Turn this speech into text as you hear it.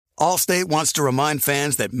Allstate wants to remind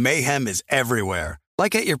fans that mayhem is everywhere,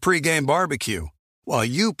 like at your pregame barbecue. While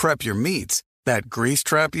you prep your meats, that grease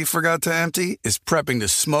trap you forgot to empty is prepping to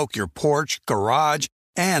smoke your porch, garage,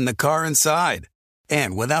 and the car inside.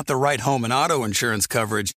 And without the right home and auto insurance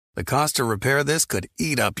coverage, the cost to repair this could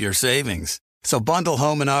eat up your savings. So bundle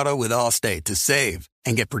home and auto with Allstate to save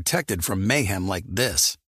and get protected from mayhem like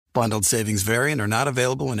this. Bundled savings vary and are not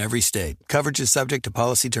available in every state. Coverage is subject to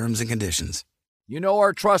policy terms and conditions. You know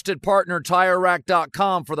our trusted partner,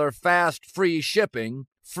 TireRack.com, for their fast, free shipping,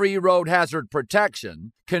 free road hazard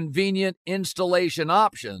protection, convenient installation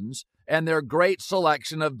options, and their great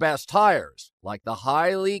selection of best tires, like the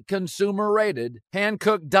highly consumer-rated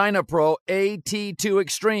Hankook Dynapro AT2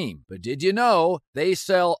 Extreme. But did you know they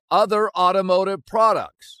sell other automotive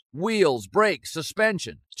products? Wheels, brakes,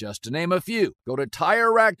 suspension, just to name a few. Go to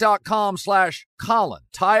TireRack.com/Colin.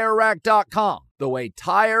 TireRack.com, the way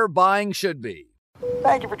tire buying should be.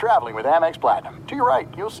 Thank you for traveling with Amex Platinum. To your right,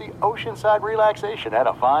 you'll see oceanside relaxation at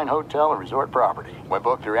a fine hotel and resort property. When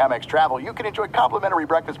booked through Amex Travel, you can enjoy complimentary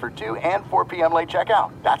breakfast for 2 and 4 p.m. late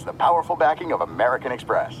checkout. That's the powerful backing of American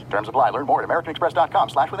Express. Terms apply. Learn more at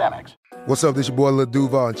americanexpress.com/withAmex. What's up? This your boy Lil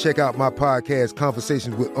Duval, and check out my podcast,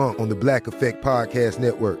 Conversations with Unc, on the Black Effect Podcast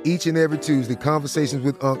Network. Each and every Tuesday, Conversations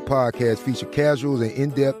with Unc podcast feature casual and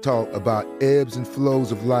in-depth talk about ebbs and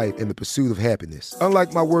flows of life and the pursuit of happiness.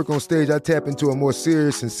 Unlike my work on stage, I tap into a more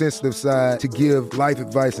serious and sensitive side to give life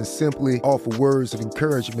advice and simply offer words of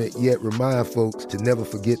encouragement, yet remind folks to never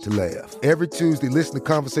forget to laugh. Every Tuesday, listen to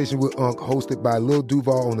Conversations with Unc, hosted by Lil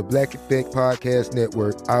Duval on the Black Effect Podcast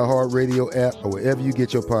Network, iHeartRadio app, or wherever you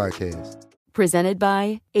get your podcasts. Presented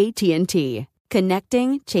by AT&T.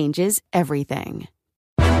 Connecting changes everything.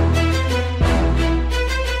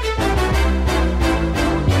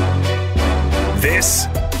 This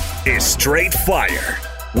is Straight Fire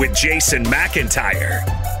with Jason McIntyre.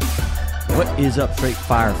 What is up, Straight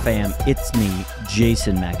Fire fam? It's me,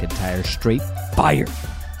 Jason McIntyre, Straight Fire.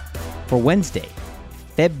 For Wednesday,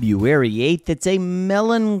 February 8th, it's a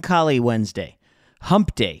melancholy Wednesday.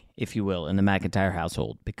 Hump day, if you will, in the McIntyre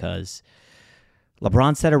household, because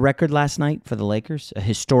LeBron set a record last night for the Lakers, a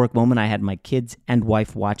historic moment. I had my kids and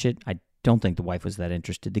wife watch it. I don't think the wife was that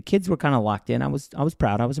interested. The kids were kind of locked in. I was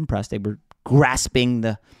proud. I was impressed. They were grasping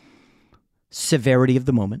the severity of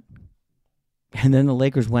the moment. And then the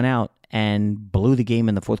Lakers went out and blew the game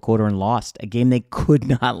in the fourth quarter and lost a game they could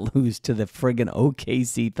not lose to the friggin'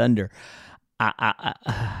 OKC Thunder.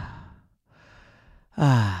 I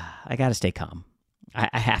got to stay calm.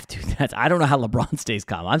 I have to. I don't know how LeBron stays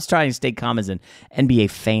calm. I'm trying to stay calm as an NBA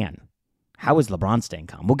fan. How is LeBron staying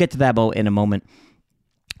calm? We'll get to that in a moment.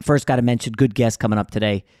 First, got to mention, good guest coming up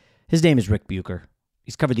today. His name is Rick Bucher.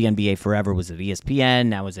 He's covered the NBA forever, was at ESPN,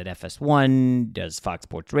 now is at FS1, does Fox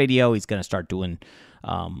Sports Radio. He's going to start doing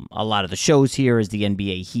a lot of the shows here as the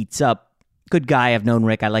NBA heats up. Good guy. I've known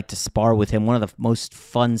Rick. I like to spar with him. One of the most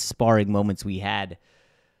fun sparring moments we had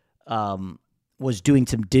was doing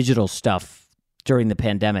some digital stuff during the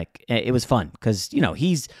pandemic. It was fun because,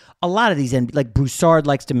 he's a lot of these, like Broussard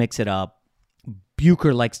likes to mix it up.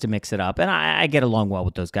 Bucher likes to mix it up. And I get along well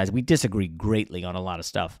with those guys. We disagree greatly on a lot of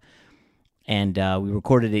stuff. And we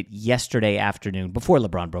recorded it yesterday afternoon before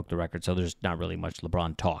LeBron broke the record, so there's not really much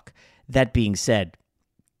LeBron talk. That being said,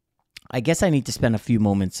 I guess I need to spend a few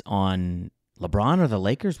moments on LeBron or the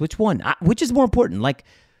Lakers. Which one? Which is more important? Like,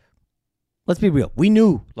 let's be real. We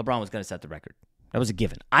knew LeBron was going to set the record. That was a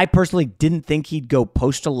given. I personally didn't think he'd go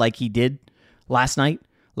postal like he did last night.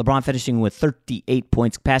 LeBron finishing with 38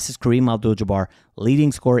 points, passes Kareem Abdul-Jabbar,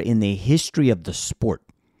 leading scorer in the history of the sport.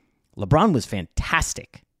 LeBron was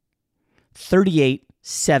fantastic. 38,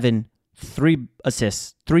 7, 3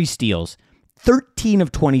 assists, 3 steals, 13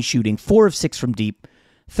 of 20 shooting, 4 of 6 from deep.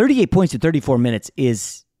 38 points in 34 minutes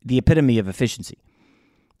is the epitome of efficiency.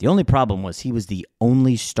 The only problem was he was the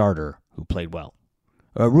only starter who played well.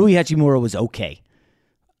 Rui Hachimura was okay.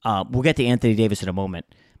 We'll get to Anthony Davis in a moment.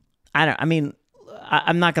 I'm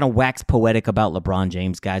not going to wax poetic about LeBron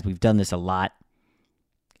James, guys. We've done this a lot.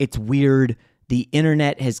 It's weird. The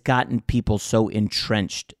internet has gotten people so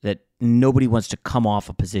entrenched that nobody wants to come off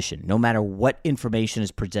a position. No matter what information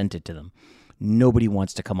is presented to them, nobody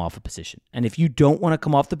wants to come off a position. And if you don't want to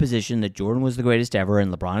come off the position that Jordan was the greatest ever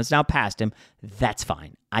and LeBron has now passed him, that's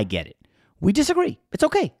fine. I get it. We disagree. It's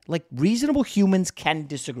okay. Like, reasonable humans can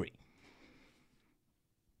disagree.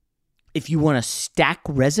 If you want to stack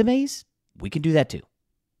resumes, we can do that too,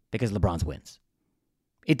 because LeBron's wins.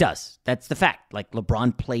 It does. That's the fact. Like,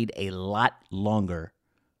 LeBron played a lot longer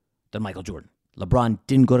than Michael Jordan. LeBron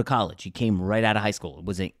didn't go to college. He came right out of high school. It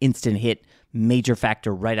was an instant hit, major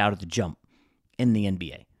factor right out of the jump in the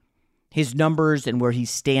NBA. his numbers and where he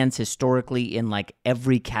stands historically in like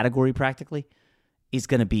every category practically, is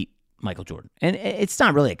going to beat Michael Jordan. And it's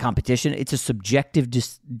not really a competition. It's a subjective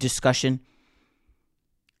discussion.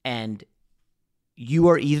 And you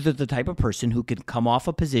are either the type of person who can come off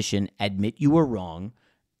a position, admit you were wrong,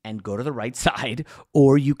 and go to the right side,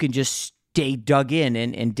 or you can just stay dug in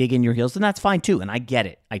and dig in your heels, and that's fine too. And I get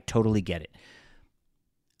it. I totally get it.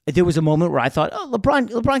 There was a moment where I thought, oh,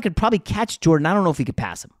 LeBron could probably catch Jordan. I don't know if he could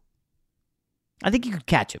pass him. I think he could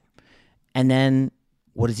catch him. And then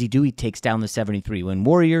what does he do? He takes down the 73-win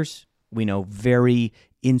Warriors. We know very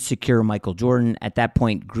insecure Michael Jordan. At that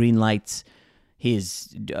point, green lights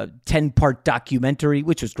his 10-part documentary,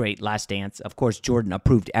 which was great, Last Dance. Of course, Jordan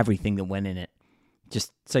approved everything that went in it.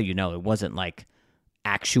 Just so you know, it wasn't like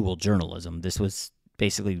actual journalism. This was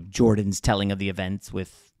basically Jordan's telling of the events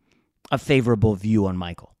with a favorable view on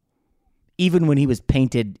Michael. Even when he was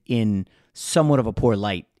painted in somewhat of a poor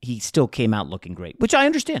light, he still came out looking great, which I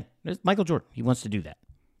understand. It's Michael Jordan. He wants to do that.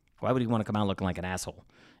 Why would he want to come out looking like an asshole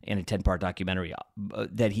in a 10-part documentary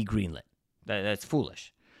that he greenlit? That's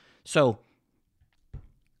foolish. So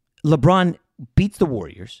LeBron beats the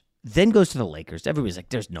Warriors, then goes to the Lakers. Everybody's like,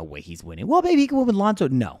 there's no way he's winning. Well, maybe he can win with Lonzo.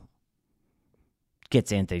 No.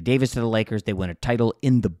 Gets Anthony Davis to the Lakers. They win a title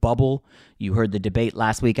in the bubble. You heard the debate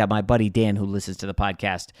last week at my buddy Dan, who listens to the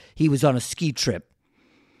podcast. He was on a ski trip,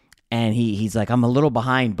 and he's like, I'm a little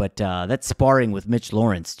behind, but that's sparring with Mitch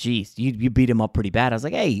Lawrence. Jeez, you beat him up pretty bad. I was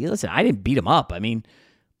like, hey, listen, I didn't beat him up. I mean,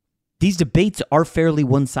 these debates are fairly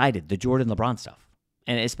one-sided, the Jordan-LeBron stuff.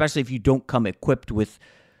 And especially if you don't come equipped with,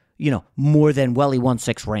 more than, well, he won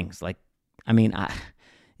 6 rings. Like, I mean, at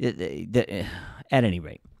any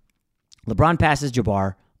rate. LeBron passes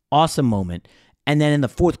Jabbar, awesome moment. And then in the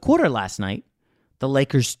fourth quarter last night, the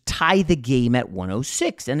Lakers tie the game at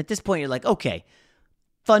 106. And at this point, you're like, okay,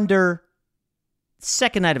 Thunder,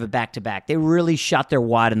 second night of a back-to-back. They really shot their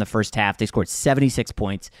wad in the first half. They scored 76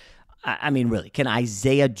 points. I mean, really, can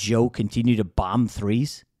Isaiah Joe continue to bomb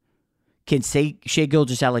threes? Can Shai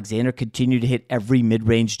Gilgeous-Alexander continue to hit every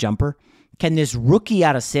mid-range jumper? Can this rookie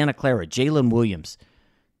out of Santa Clara, Jalen Williams,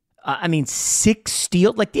 6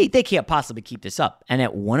 steals? Like, they can't possibly keep this up. And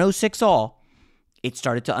at 106 all, it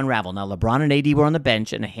started to unravel. Now, LeBron and AD were on the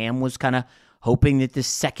bench, and Ham was kind of hoping that the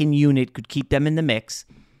second unit could keep them in the mix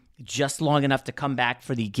just long enough to come back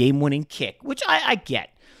for the game-winning kick, which I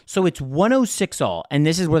get. So it's 106 all, and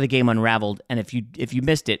this is where the game unraveled. And if you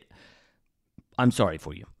missed it, I'm sorry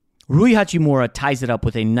for you. Rui Hachimura ties it up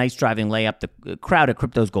with a nice driving layup. The crowd at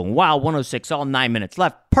Crypto's going, wow, 106 all, 9 minutes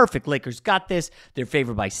left. Perfect. Lakers got this. They're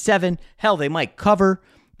favored by 7. Hell, they might cover.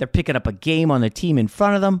 They're picking up a game on the team in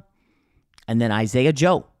front of them. And then Isaiah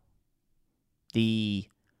Joe, the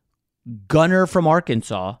gunner from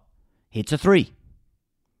Arkansas, hits a 3.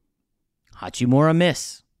 Hachimura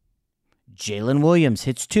miss. Jalen Williams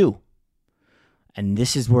hits 2. And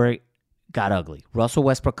this is where it got ugly. Russell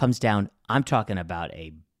Westbrook comes down. I'm talking about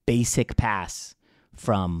a basic pass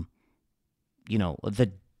from, above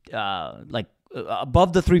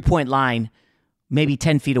the 3-point line, maybe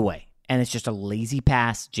 10 feet away. And it's just a lazy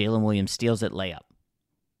pass. Jalen Williams steals it, layup.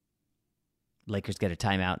 Lakers get a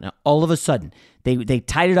timeout. Now, all of a sudden, they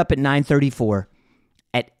tied it up at 9:34.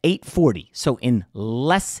 At 8:40, so in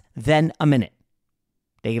less than a minute,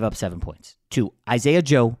 they gave up 7 points to Isaiah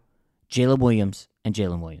Joe, Jalen Williams, and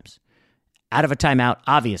Jalen Williams. Out of a timeout,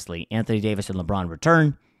 obviously, Anthony Davis and LeBron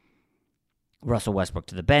return. Russell Westbrook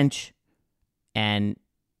to the bench. And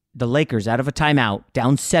the Lakers, out of a timeout,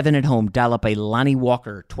 down 7 at home, dial up a Lonnie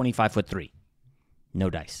Walker 25-foot 3. No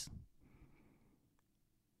dice.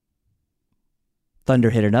 Thunder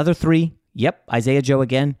hit another 3. Yep, Isaiah Joe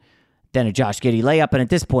again. Then a Josh Giddey layup. And at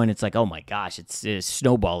this point, it's like, oh my gosh, it's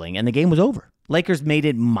snowballing. And the game was over. Lakers made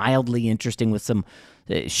it mildly interesting with some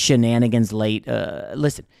shenanigans late.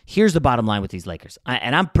 Listen, here's the bottom line with these Lakers.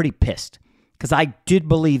 And I'm pretty pissed because I did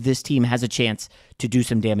believe this team has a chance to do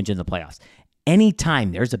some damage in the playoffs.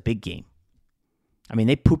 Anytime there's a big game. I mean,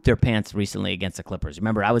 they pooped their pants recently against the Clippers.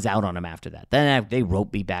 Remember, I was out on them after that. Then they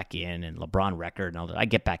roped me back in and LeBron record and all that. I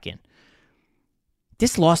get back in.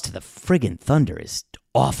 This loss to the friggin' Thunder is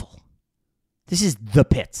awful. This is the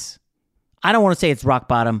pits. I don't want to say it's rock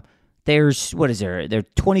bottom. They're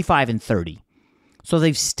 25-30. So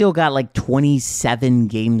they've still got like 27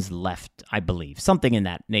 games left, I believe. Something in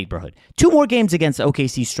that neighborhood. 2 more games against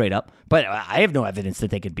OKC straight up, but I have no evidence that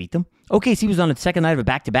they could beat them. OKC was on the second night of a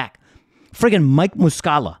back-to-back. Friggin' Mike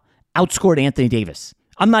Muscala outscored Anthony Davis.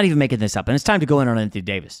 I'm not even making this up, and it's time to go in on Anthony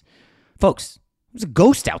Davis. Folks, there's a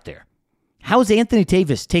ghost out there. How's Anthony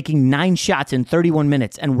Davis taking 9 shots in 31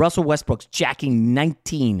 minutes and Russell Westbrook's jacking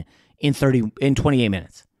 19 in 28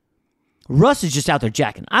 minutes? Russ is just out there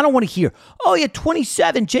jacking. I don't want to hear, oh, yeah,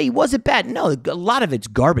 27, Jay, he wasn't bad. No, a lot of it's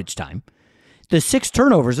garbage time. The 6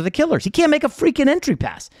 turnovers are the killers. He can't make a freaking entry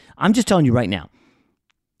pass. I'm just telling you right now.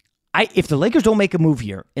 If the Lakers don't make a move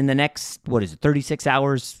here in the next, 36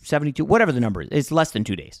 hours, 72, whatever the number is, it's less than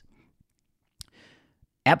 2 days.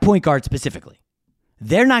 At point guard specifically,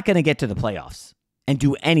 they're not going to get to the playoffs and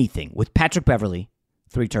do anything with Patrick Beverley,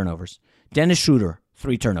 3 turnovers, Dennis Schroeder,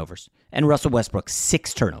 3 turnovers, and Russell Westbrook,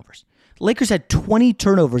 6 turnovers. Lakers had 20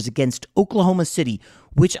 turnovers against Oklahoma City,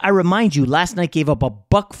 which I remind you, last night gave up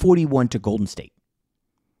 $141 to Golden State.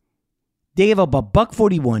 They gave up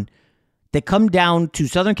 $141. They come down to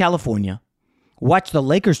Southern California, watch the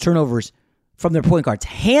Lakers turnovers from their point guards,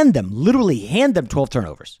 literally hand them 12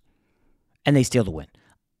 turnovers, and they steal the win.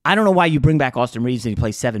 I don't know why you bring back Austin Reeves and he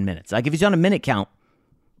plays 7 minutes. Like, if he's on a minute count,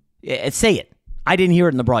 say it. I didn't hear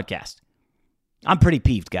it in the broadcast. I'm pretty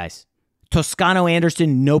peeved, guys. Toscano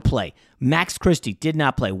Anderson, no play. Max Christie did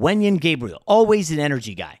not play. Wenyen Gabriel, always an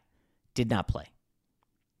energy guy, did not play.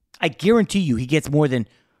 I guarantee you he gets more than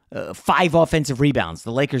 5 offensive rebounds.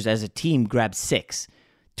 The Lakers as a team grabbed 6.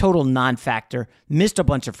 Total non-factor. Missed a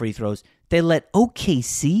bunch of free throws. They let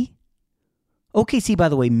OKC, by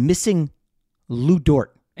the way, missing Lou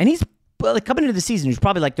Dort. And he's coming into the season, he's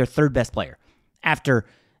probably like their 3rd best player after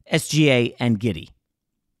SGA and Giddey.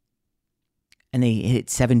 And they hit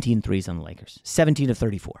 17 threes on the Lakers. 17 of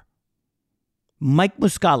 34. Mike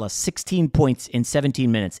Muscala, 16 points in 17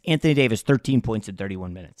 minutes. Anthony Davis, 13 points in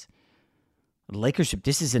 31 minutes. The Lakers,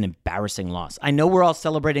 this is an embarrassing loss. I know we're all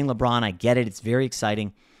celebrating LeBron. I get it. It's very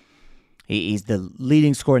exciting. He's the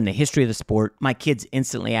leading scorer in the history of the sport. My kids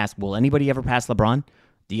instantly ask, will anybody ever pass LeBron?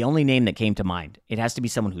 The only name that came to mind, it has to be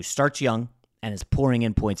someone who starts young and is pouring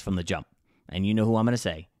in points from the jump. And you know who I'm going to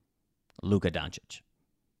say? Luka Doncic.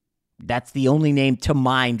 That's the only name to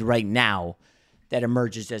mind right now that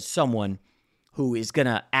emerges as someone who is going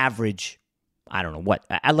to average, I don't know what.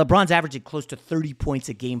 LeBron's averaging close to 30 points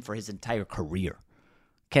a game for his entire career.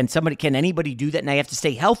 Can anybody do that? Now you have to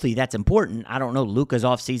stay healthy. That's important. I don't know. Luka's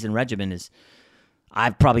offseason regimen is,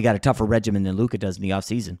 I've probably got a tougher regimen than Luka does in the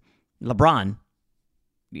offseason. LeBron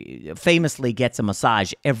famously gets a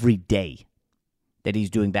massage every day that he's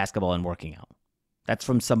doing basketball and working out. That's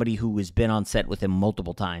from somebody who has been on set with him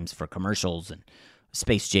multiple times for commercials and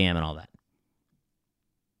Space Jam and all that.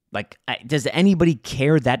 Like, does anybody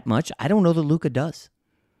care that much? I don't know that Luka does.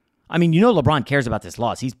 I mean, you know LeBron cares about this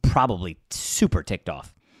loss. He's probably super ticked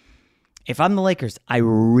off. If I'm the Lakers, I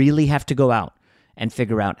really have to go out and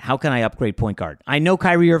figure out how can I upgrade point guard. I know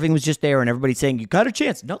Kyrie Irving was just there and everybody's saying, you got a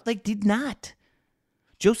chance. No, they did not.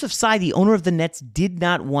 Joseph Tsai, the owner of the Nets, did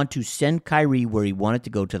not want to send Kyrie where he wanted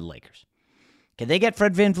to go to the Lakers. Can they get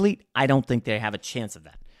Fred VanVleet? I don't think they have a chance of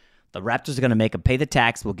that. The Raptors are going to make him pay the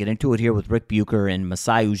tax. We'll get into it here with Rick Bucher and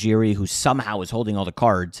Masai Ujiri, who somehow is holding all the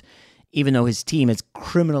cards, even though his team is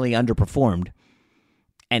criminally underperformed.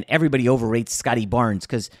 And everybody overrates Scotty Barnes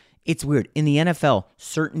because it's weird. In the NFL,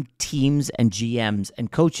 certain teams and GMs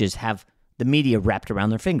and coaches have the media wrapped around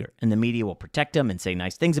their finger, and the media will protect them and say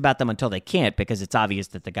nice things about them until they can't because it's obvious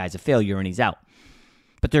that the guy's a failure and he's out.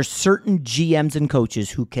 But there's certain GMs and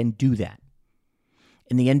coaches who can do that.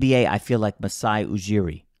 In the NBA, I feel like Masai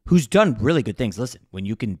Ujiri, who's done really good things. Listen, when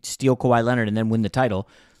you can steal Kawhi Leonard and then win the title,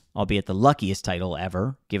 albeit the luckiest title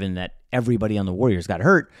ever, given that everybody on the Warriors got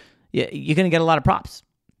hurt, you're going to get a lot of props.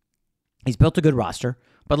 He's built a good roster,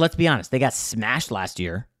 but let's be honest, they got smashed last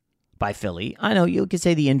year by Philly. I know you could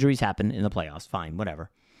say the injuries happen in the playoffs, fine, whatever.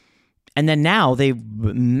 And then now they've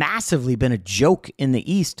massively been a joke in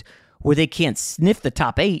the East where they can't sniff the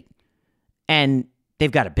top 8, and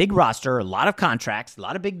they've got a big roster, a lot of contracts, a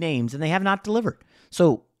lot of big names, and they have not delivered.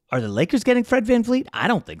 So are the Lakers getting Fred VanVleet? I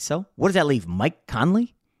don't think so. What does that leave, Mike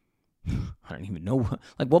Conley? I don't even know.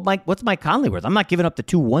 Like, what's Mike Conley worth? I'm not giving up the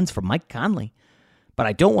 2 1s for Mike Conley, but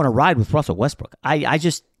I don't want to ride with Russell Westbrook. I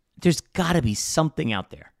just, there's got to be something out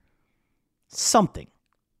there. Something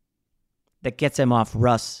that gets him off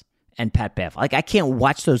Russ and Pat Bev. Like, I can't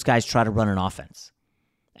watch those guys try to run an offense.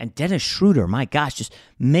 And Dennis Schroeder, my gosh, just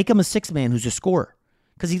make him a 6-man who's a scorer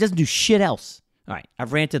because he doesn't do shit else. All right,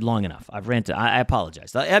 I've ranted long enough. I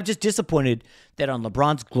apologize. I'm just disappointed that on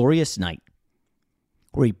LeBron's glorious night,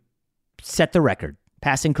 where he set the record,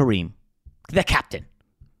 passing Kareem, the captain,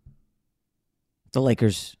 the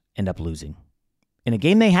Lakers end up losing. In a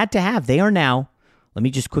game they had to have, they are now, let me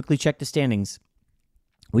just quickly check the standings.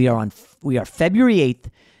 We are February 8th,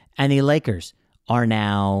 and the Lakers are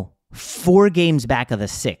now 4 games back of the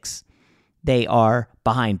 6. They are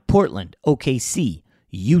behind Portland, OKC,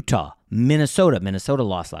 Utah, Minnesota. Minnesota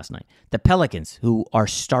lost last night. The Pelicans, who are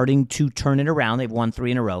starting to turn it around. They've won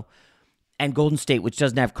 3 in a row. And Golden State, which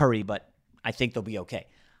doesn't have Curry, but I think they'll be okay.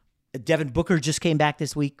 Devin Booker just came back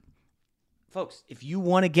this week. Folks, if you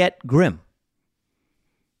want to get grim,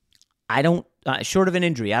 I don't, short of an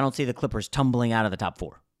injury, I don't see the Clippers tumbling out of the top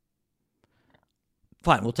 4.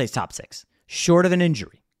 Fine, we'll take top 6. Short of an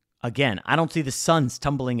injury, again, I don't see the Suns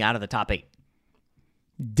tumbling out of the top 8.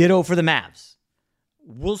 Ditto for the Mavs.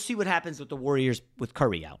 We'll see what happens with the Warriors with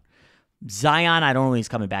Curry out. Zion, I don't know when he's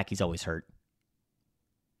coming back. He's always hurt.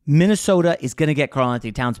 Minnesota is going to get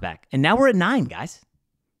Karl-Anthony Towns back. And now we're at 9, guys.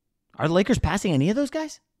 Are the Lakers passing any of those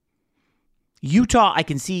guys? Utah, I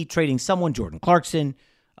can see trading someone, Jordan Clarkson.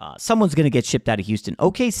 Someone's going to get shipped out of Houston.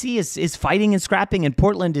 OKC is fighting and scrapping, and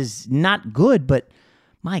Portland is not good, but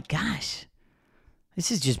my gosh,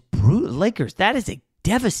 this is just brutal. Lakers, that is a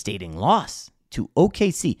devastating loss to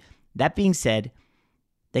OKC. That being said,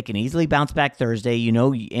 they can easily bounce back Thursday. You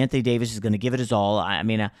know, Anthony Davis is going to give it his all. I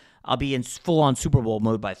mean, I'll be in full-on Super Bowl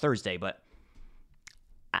mode by Thursday, but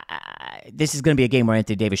this is going to be a game where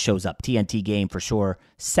Anthony Davis shows up. TNT game for sure.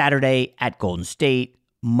 Saturday at Golden State.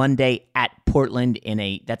 Monday at Portland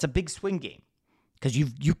that's a big swing game because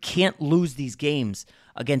you can't lose these games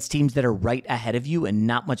against teams that are right ahead of you and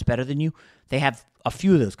not much better than you. They have a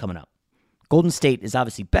few of those coming up. Golden State is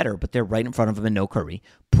obviously better, but they're right in front of them and no Curry.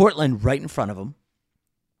 Portland right in front of them.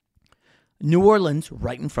 New Orleans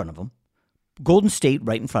right in front of them. Golden State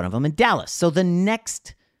right in front of them, and Dallas. So I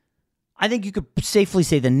think you could safely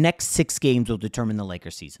say the next 6 games will determine the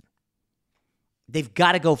Lakers season. They've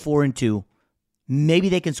got to go 4-2. Maybe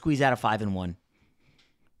they can squeeze out a 5-1.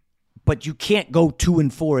 But you can't go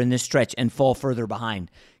 2-4 in this stretch and fall further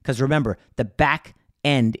behind. Because remember, the back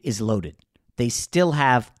end is loaded. They still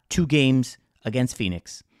have 2 games against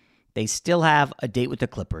Phoenix. They still have a date with the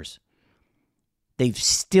Clippers. They've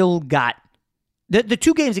still got... The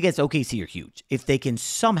 2 games against OKC are huge. If they can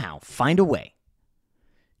somehow find a way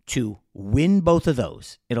to win both of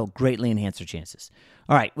those, it'll greatly enhance their chances.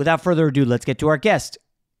 All right, without further ado, let's get to our guest.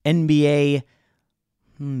 NBA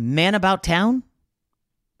man about town,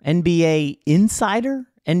 NBA insider,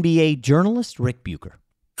 NBA journalist, Rick Bucher.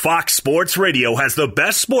 Fox Sports Radio has the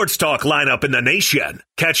best sports talk lineup in the nation.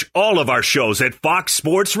 Catch all of our shows at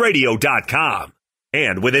foxsportsradio.com.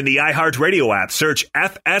 And within the iHeartRadio app, search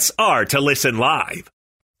FSR to listen live.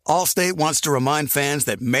 Allstate wants to remind fans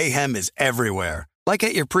that mayhem is everywhere, like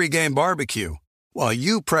at your pregame barbecue. While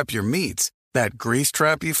you prep your meats, that grease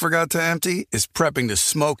trap you forgot to empty is prepping to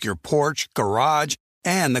smoke your porch, garage,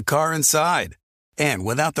 and the car inside. And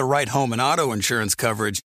without the right home and auto insurance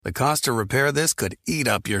coverage, the cost to repair this could eat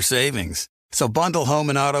up your savings. So bundle home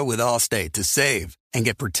and auto with Allstate to save and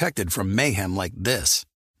get protected from mayhem like this.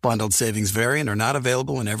 Bundled savings vary and are not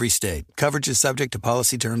available in every state. Coverage is subject to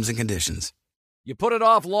policy terms and conditions. You put it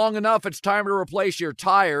off long enough, it's time to replace your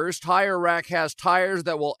tires. Tire Rack has tires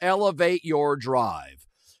that will elevate your drive.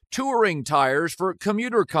 Touring tires for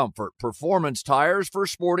commuter comfort, performance tires for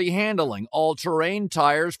sporty handling, all-terrain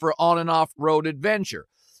tires for on- and off-road adventure.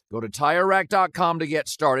 Go to TireRack.com to get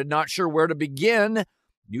started. Not sure where to begin?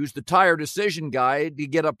 Use the Tire Decision Guide to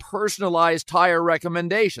get a personalized tire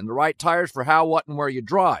recommendation, the right tires for how, what, and where you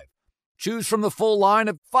drive. Choose from the full line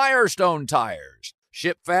of Firestone tires.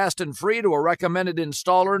 Ship fast and free to a recommended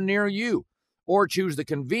installer near you. Or choose the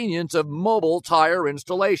convenience of mobile tire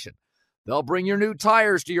installation. They'll bring your new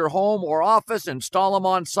tires to your home or office, install them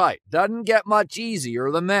on site. Doesn't get much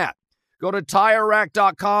easier than that. Go to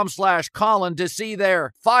TireRack.com/Colin to see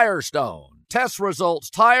their Firestone test results,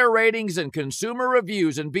 tire ratings, and consumer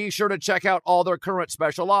reviews, and be sure to check out all their current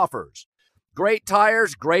special offers. Great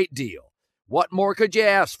tires, great deal. What more could you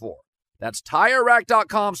ask for? That's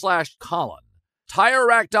TireRack.com/Colin.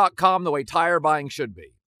 TireRack.com, the way tire buying should be.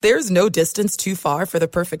 There's no distance too far for the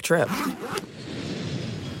perfect trip.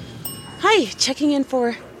 Hi, checking in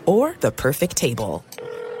for... Or the perfect table.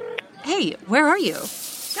 Hey, where are you?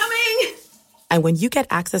 Coming! And when you get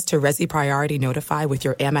access to Resi Priority Notify with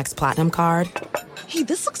your Amex Platinum card... Hey,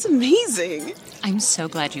 this looks amazing! I'm so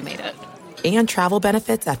glad you made it. And travel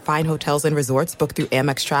benefits at fine hotels and resorts booked through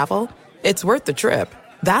Amex Travel, it's worth the trip.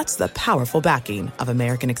 That's the powerful backing of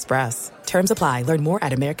American Express. Terms apply. Learn more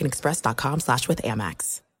at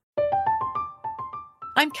americanexpress.com/withAmex.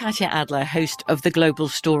 I'm Katya Adler, host of The Global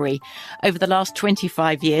Story. Over the last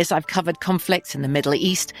 25 years, I've covered conflicts in the Middle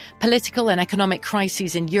East, political and economic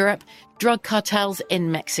crises in Europe, drug cartels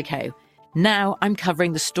in Mexico. Now I'm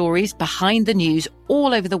covering the stories behind the news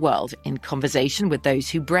all over the world in conversation with those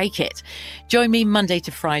who break it. Join me Monday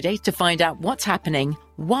to Friday to find out what's happening,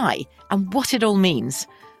 why, and what it all means.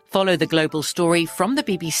 Follow The Global Story from the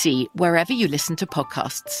BBC wherever you listen to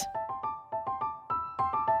podcasts.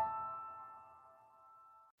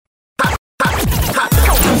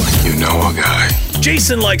 You know a guy.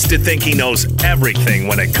 Jason likes to think he knows everything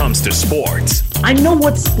when it comes to sports. I know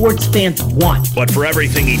what sports fans want. But for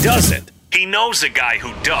everything he doesn't, he knows a guy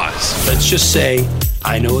who does. Let's just say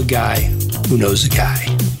I know a guy who knows a guy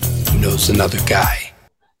who knows another guy.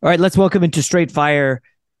 All right, let's welcome into Straight Fire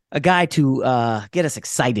a guy to get us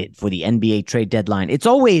excited for the NBA trade deadline. It's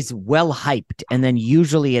always well hyped, and then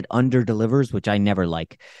usually it under delivers, which I never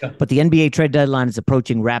like. Yeah. But the NBA trade deadline is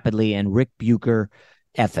approaching rapidly, and Rick Bucher,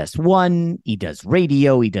 FS1, he does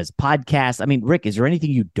radio, he does podcasts. I mean, Rick, is there anything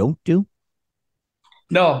you don't do?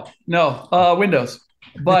 No, Windows.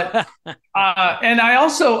 But and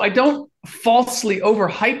I don't falsely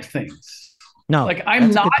overhype things. No, like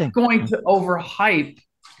I'm not going to overhype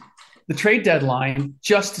the trade deadline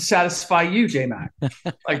just to satisfy you, J-Mac.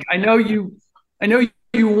 Like I know you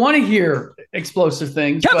want to hear explosive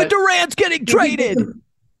things. Kevin Durant's getting traded.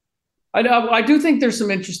 I do think there's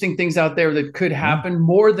some interesting things out there that could happen.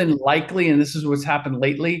 More than likely, and this is what's happened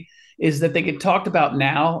lately, is that they get talked about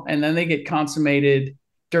now and then they get consummated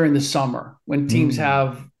during the summer when teams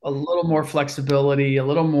have a little more flexibility, a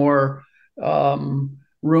little more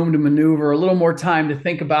room to maneuver, a little more time to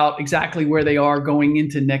think about exactly where they are going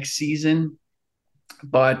into next season.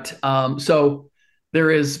 But so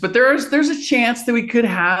there's a chance that we could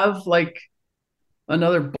have like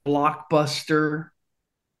another blockbuster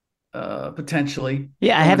potentially.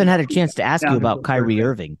 Yeah, I haven't had a chance to ask you about Kyrie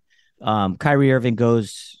Irving. Kyrie Irving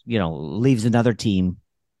goes, leaves another team,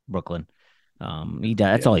 Brooklyn.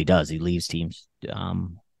 That's all he does. He leaves teams.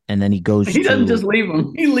 And then he goes. He doesn't just leave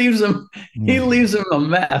them. He leaves them. Yeah. He leaves them a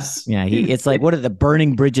mess. Yeah, it's like what are the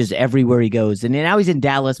burning bridges everywhere he goes. And now he's in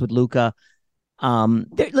Dallas with Luka.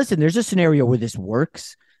 Listen, there's a scenario where this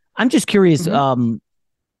works. I'm just curious.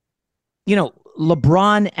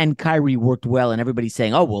 LeBron and Kyrie worked well, and everybody's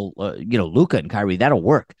saying, "Oh, well, Luka and Kyrie, that'll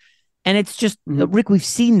work." And it's just, Rick, we've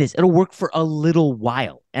seen this. It'll work for a little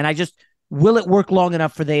while, and will it work long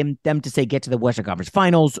enough for them to say get to the Western Conference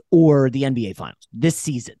Finals or the NBA Finals this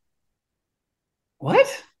season? What?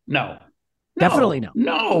 No. Definitely no.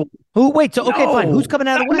 No. Who? Wait. So okay, fine. Who's coming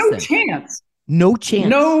out of the West? No then? Chance. No chance.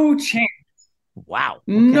 No chance. Wow.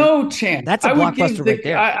 Okay. No chance. That's a blockbuster right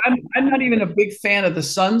there. I'm not even a big fan of the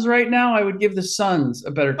Suns right now. I would give the Suns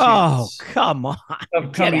a better chance. Oh, come on.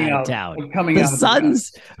 Get out of town. The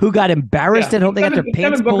Suns who got embarrassed at home. They got their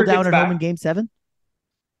pants pulled down at home in Game 7?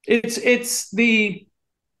 It's the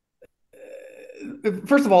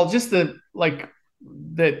first of all, just that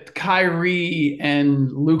Kyrie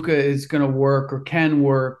and Luka is going to work or can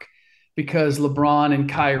work because LeBron and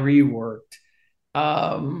Kyrie worked.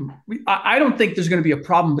 I don't think there's going to be a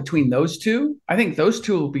problem between those two. I think those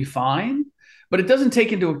two will be fine, but it doesn't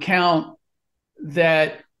take into account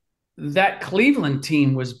that Cleveland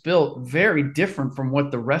team was built very different from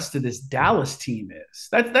what the rest of this Dallas team is.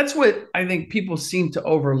 That's what I think people seem to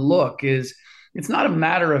overlook is it's not a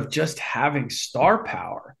matter of just having star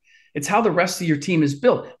power. It's how the rest of your team is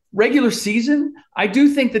built. Regular season, I do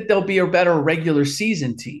think that there'll be a better regular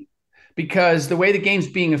season team because the way the game's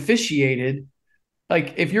being officiated,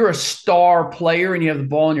 like if you're a star player and you have the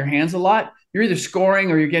ball in your hands a lot, you're either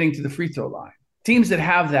scoring or you're getting to the free throw line. Teams that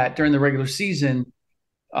have that during the regular season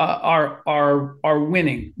are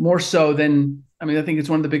winning more so than, I think it's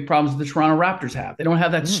one of the big problems that the Toronto Raptors have. They don't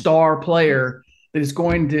have that star player that is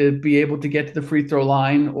going to be able to get to the free throw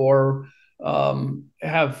line or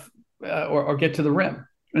get to the rim.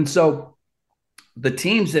 And so the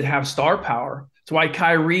teams that have star power, that's why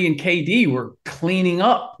Kyrie and KD were cleaning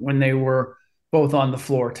up when they were both on the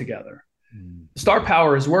floor together. Star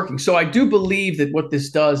power is working. So I do believe that what this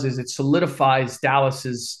does is it solidifies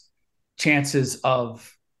Dallas's chances of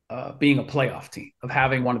being a playoff team, of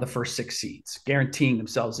having one of the first 6 seeds, guaranteeing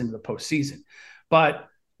themselves into the postseason. But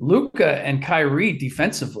Luka and Kyrie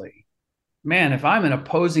defensively, man, if I'm an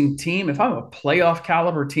opposing team, if I'm a playoff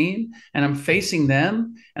caliber team and I'm facing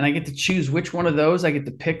them and I get to choose which one of those I get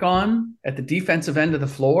to pick on at the defensive end of the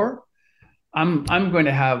floor, I'm going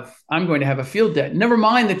to have a field day. Never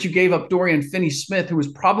mind that you gave up Dorian Finney-Smith, who was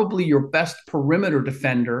probably your best perimeter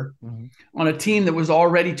defender on a team that was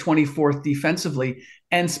already 24th defensively,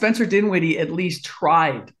 and Spencer Dinwiddie at least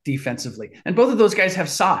tried defensively. And both of those guys have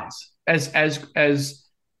size as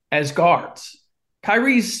guards.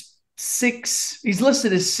 Kyrie's 6, he's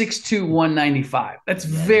listed as 6'2", 195. That's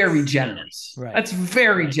very generous. Right. That's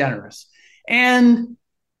very generous. And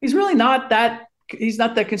he's really not that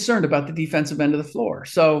concerned about the defensive end of the floor.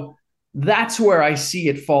 So that's where I see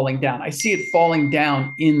it falling down. I see it falling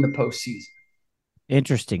down in the postseason.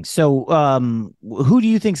 Interesting. So who do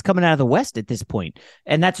you think's coming out of the West at this point?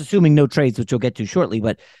 And that's assuming no trades, which we'll get to shortly.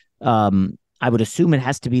 But I would assume it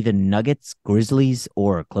has to be the Nuggets, Grizzlies,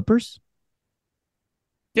 or Clippers.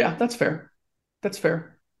 Yeah, that's fair. That's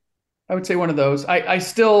fair. I would say one of those. I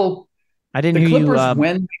still didn't the hear Clippers you,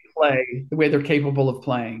 when they play the way they're capable of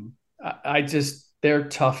playing. They're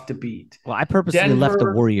tough to beat. Well, I purposely left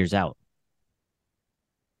the Warriors out.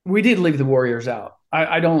 We did leave the Warriors out.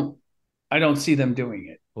 I don't see them doing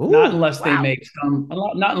it. Ooh, not unless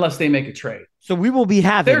they make a trade. So we will be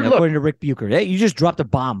having, according to Rick Bucher, you just dropped a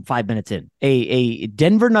bomb 5 minutes in, a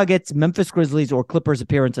Denver Nuggets, Memphis Grizzlies, or Clippers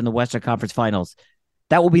appearance in the Western Conference Finals.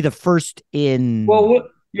 That will be the first in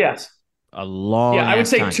yes, a long I would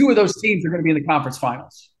say time. 2 of those teams are going to be in the conference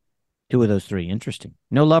finals. 2 of those 3. Interesting.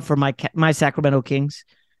 No love for my Sacramento Kings.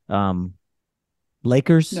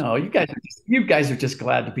 Lakers. No, you guys are just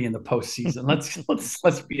glad to be in the postseason.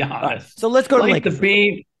 Let's be honest. Right, so let's go to Lakers.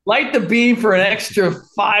 Light the beam for an extra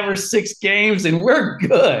 5 or 6 games, and we're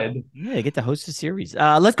good. Yeah, you get to host a series.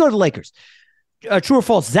 Let's go to the Lakers. True or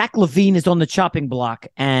false? Zach LaVine is on the chopping block,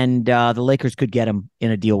 and the Lakers could get him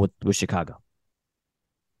in a deal with Chicago.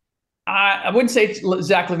 I wouldn't say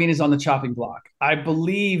Zach LaVine is on the chopping block. I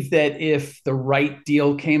believe that if the right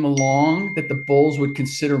deal came along, that the Bulls would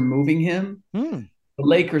consider moving him. The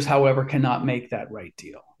Lakers, however, cannot make that right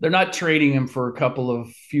deal. They're not trading him for a couple of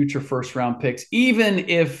future first-round picks, even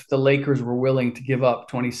if the Lakers were willing to give up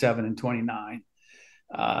 27 and 29.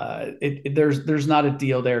 There's not a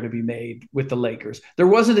deal there to be made with the Lakers. There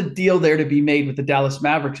wasn't a deal there to be made with the Dallas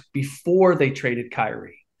Mavericks before they traded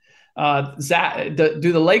Kyrie. Do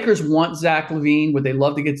the Lakers want Zach LaVine? Would they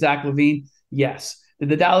love to get Zach LaVine? Yes. Did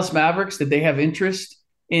the Dallas Mavericks, did they have interest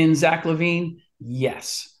in Zach LaVine?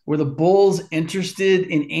 Yes. Were the Bulls interested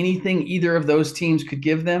in anything either of those teams could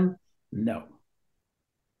give them? No.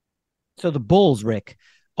 So the Bulls, Rick,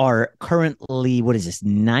 are currently, what is this,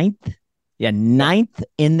 9th? Yeah, 9th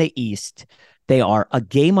in the East. They are a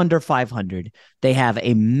game under 500. They have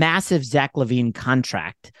a massive Zach LaVine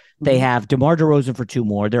contract. They have DeMar DeRozan for 2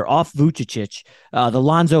 more. They're off Vucevic. The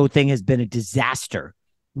Lonzo thing has been a disaster.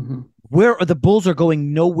 Where the Bulls are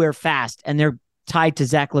going nowhere fast, and they're tied to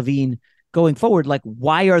Zach LaVine going forward. Like,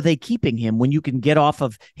 why are they keeping him when you can get off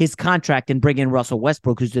of his contract and bring in Russell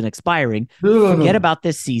Westbrook, who's been expiring? Forget about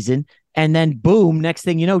this season. And then, boom, next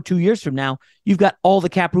thing you know, 2 years from now, you've got all the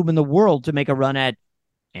cap room in the world to make a run at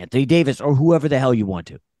Anthony Davis or whoever the hell you want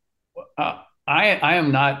to. I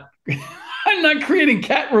am not I'm not creating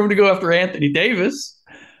cap room to go after Anthony Davis.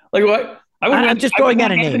 Like what? I'm just throwing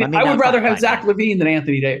out a name. I would rather have Zach LaVine than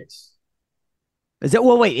Anthony Davis. Is that,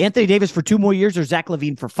 well, wait, Anthony Davis for 2 more years or Zach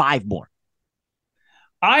LaVine for 5 more?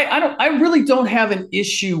 I really don't have an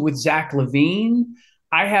issue with Zach LaVine.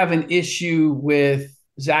 I have an issue with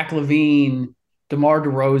Zach LaVine, DeMar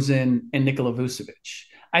DeRozan, and Nikola Vucevic.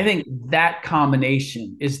 I think that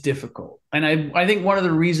combination is difficult. And I think one of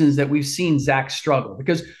the reasons that we've seen Zach struggle,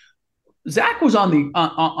 because Zach was on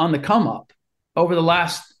the come up over the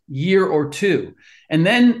last year or 2. And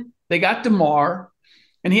then they got DeMar,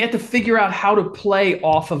 and he had to figure out how to play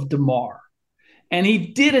off of DeMar. And he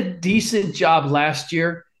did a decent job last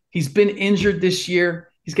year. He's been injured this year.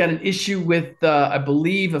 He's got an issue with, I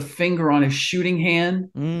believe, a finger on his shooting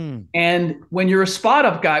hand. And when you're a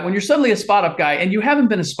spot-up guy, when you're suddenly a spot-up guy, and you haven't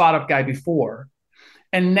been a spot-up guy before,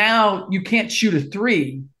 and now you can't shoot a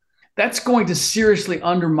 3, that's going to seriously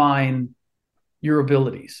undermine your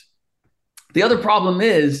abilities. The other problem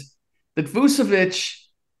is that Vucevic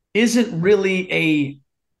isn't really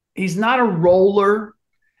he's not a roller,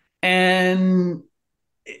 and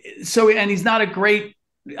he's not a great,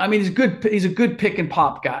 I mean, he's a good pick and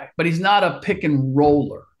pop guy, but he's not a pick and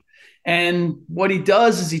roller. And what he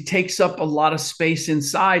does is he takes up a lot of space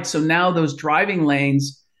inside. So now those driving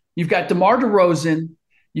lanes, you've got DeMar DeRozan,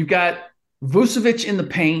 you've got Vucevic in the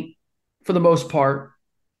paint for the most part.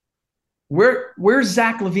 Where's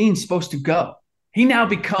Zach LaVine supposed to go? He now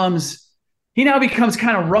becomes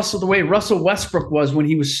kind of Russell, the way Russell Westbrook was when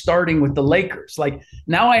he was starting with the Lakers. Like,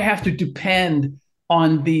 now I have to depend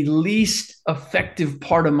on the least effective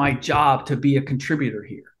part of my job to be a contributor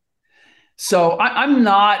here. So I'm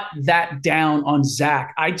not that down on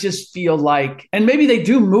Zach. I just feel like, and maybe they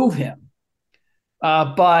do move him,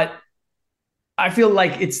 but I feel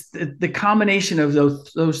like it's the combination of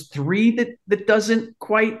those 3 that doesn't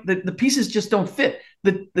quite, the pieces just don't fit.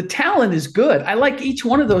 The talent is good. I like each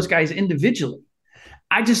one of those guys individually.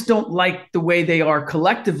 I just don't like the way they are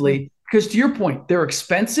collectively, because to your point, they're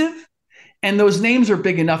expensive, and those names are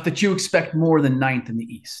big enough that you expect more than 9th in the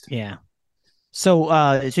East. Yeah.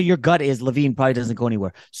 So your gut is LaVine probably doesn't go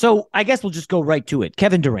anywhere. So I guess we'll just go right to it.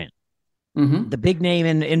 Kevin Durant, the big name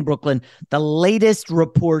in Brooklyn. The latest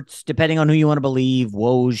reports, depending on who you want to believe,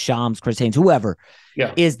 Woj, Shams, Chris Haynes, whoever,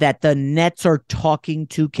 is that the Nets are talking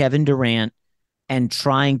to Kevin Durant and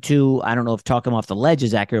trying to, I don't know if talk him off the ledge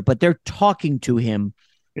is accurate, but they're talking to him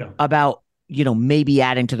about, maybe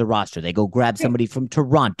adding to the roster. They go grab somebody from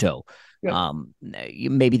Toronto. Yeah.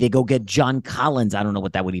 Maybe they go get John Collins. I don't know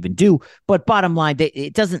what that would even do. But bottom line,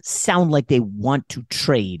 it doesn't sound like they want to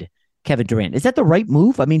trade Kevin Durant. Is that the right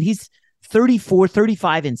move? I mean, he's 34,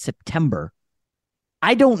 35 in September.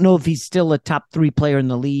 I don't know if he's still a top 3 player in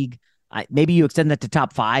the league. Maybe you extend that to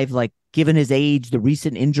top 5, like given his age, the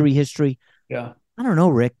recent injury history. Yeah. I don't know,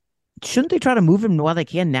 Rick. Shouldn't they try to move him while they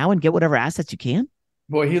can now and get whatever assets you can?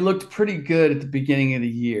 Boy, he looked pretty good at the beginning of the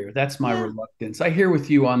year. That's my reluctance. I hear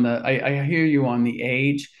you on the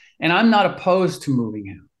age, and I'm not opposed to moving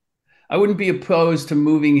him. I wouldn't be opposed to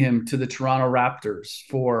moving him to the Toronto Raptors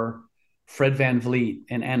for Fred VanVleet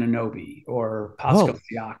and Anunoby or Pascal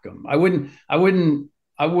Siakam. I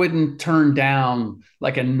wouldn't turn down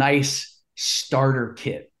like a nice starter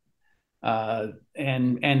kit. But I'd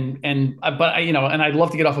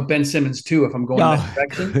love to get off of Ben Simmons too if I'm going that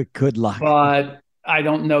direction. Good luck. But I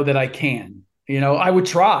don't know that I can. I would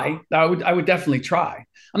try. I would definitely try.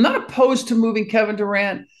 I'm not opposed to moving Kevin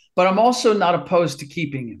Durant, but I'm also not opposed to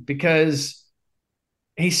keeping him because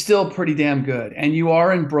he's still pretty damn good. And you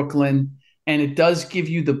are in Brooklyn, and it does give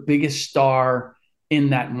you the biggest star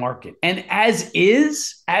in that market. And as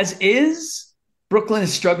is, Brooklyn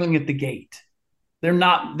is struggling at the gate. They're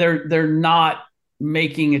not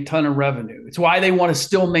making a ton of revenue. It's why they want to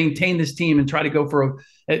still maintain this team and try to go for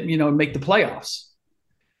make the playoffs.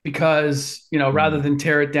 Because, rather than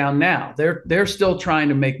tear it down now, they're still trying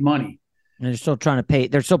to make money. And they're still trying to pay.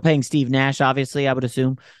 They're still paying Steve Nash, obviously, I would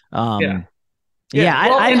assume. We've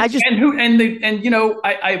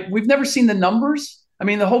never seen the numbers. I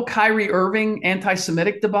mean, the whole Kyrie Irving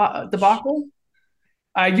anti-Semitic debacle.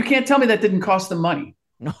 You can't tell me that didn't cost them money.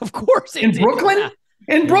 No, of course in Brooklyn. Yeah.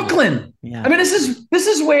 In Brooklyn. Yeah. I mean, this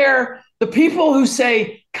is where the people who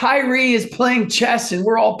say Kyrie is playing chess and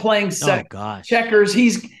we're all playing checkers.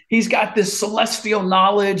 He's got this celestial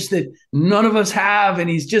knowledge that none of us have, and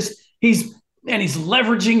he's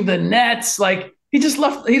leveraging the Nets. Like he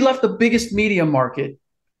left the biggest media market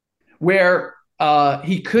where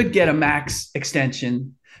he could get a max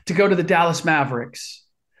extension to go to the Dallas Mavericks,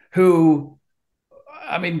 who,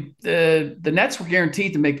 I mean, the Nets were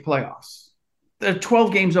guaranteed to make the playoffs. They're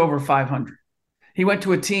 12 games over 500. He went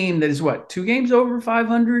to a team that is 2 games over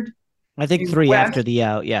 500? I think 3 after the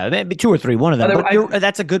maybe 2 or 3, one of them. But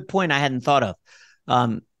that's a good point I hadn't thought of.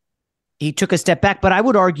 He took a step back, but I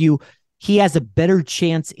would argue he has a better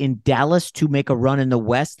chance in Dallas to make a run in the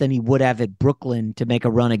West than he would have at Brooklyn to make a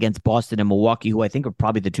run against Boston and Milwaukee, who I think are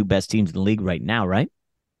probably the 2 best teams in the league right now, right?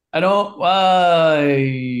 I don't.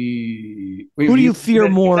 Who do you fear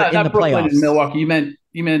more in the Brooklyn playoffs? And Milwaukee.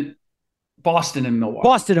 You meant Boston and Milwaukee.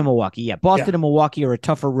 Boston and Milwaukee, yeah. Boston and Milwaukee are a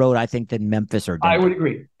tougher road, I think, than Memphis or Denver. I would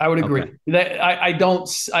agree. Okay.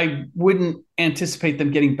 I wouldn't anticipate them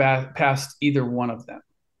getting past either one of them.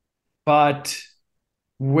 But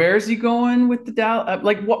where's he going with the Dallas?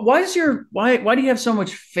 Why do you have so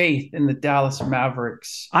much faith in the Dallas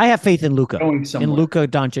Mavericks? I have faith in Luka. In Luka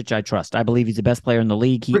Doncic, I trust. I believe he's the best player in the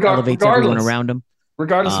league. He elevates everyone around him.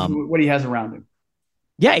 Regardless of what he has around him.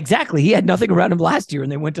 Yeah, exactly. He had nothing around him last year,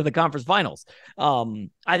 and they went to the conference finals.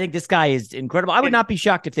 I think this guy is incredible. I would not be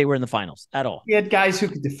shocked if they were in the finals at all. He had guys who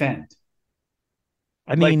could defend.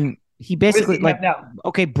 I mean, he basically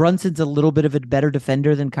Brunson's a little bit of a better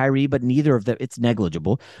defender than Kyrie, but neither of them, it's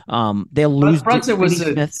negligible. They'll lose. Brunson was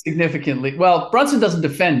significantly. Well, Brunson doesn't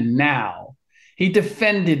defend now. He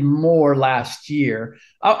defended more last year.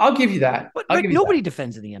 I'll give you that. But nobody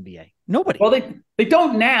defends in the NBA. Nobody. Well, they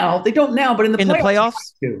don't now. They don't now. But in the playoffs,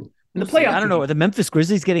 in the playoffs, I don't know. Are the Memphis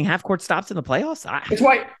Grizzlies getting half court stops in the playoffs? It's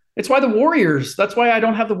why the Warriors. That's why I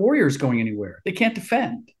don't have the Warriors going anywhere. They can't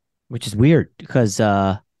defend. Which is weird because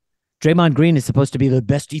Draymond Green is supposed to be the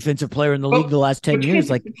best defensive player in the league the last 10 years.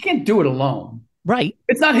 You can't do it alone. Right.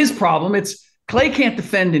 It's not his problem. It's Clay can't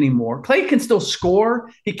defend anymore. Clay can still score.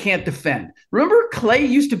 He can't defend. Remember, Clay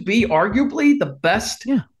used to be arguably the best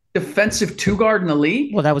defensive 2-guard in the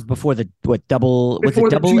league. Well, that was before the double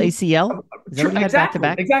ACL?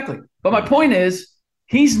 Exactly. But my point is,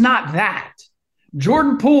 he's not that.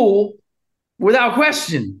 Jordan Poole, without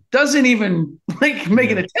question, doesn't even make an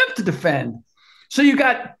attempt to defend. So you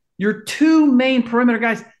got your 2 main perimeter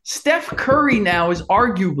guys. Steph Curry now is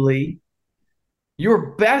arguably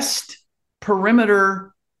your best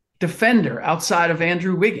perimeter defender outside of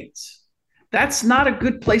Andrew Wiggins. That's not a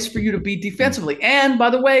good place for you to be defensively. And by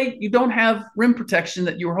the way, you don't have rim protection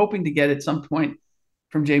that you were hoping to get at some point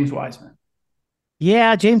from James Wiseman.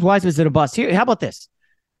 Yeah, James Wiseman's in a bust. Here, how about this?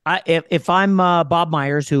 If I'm Bob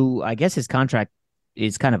Myers, who I guess his contract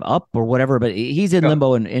is kind of up or whatever, but he's in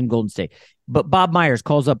limbo in Golden State. But Bob Myers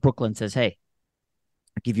calls up Brooklyn and says, hey,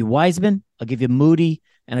 I'll give you Wiseman, I'll give you Moody,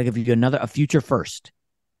 and I'll give you a future first.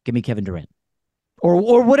 Give me Kevin Durant.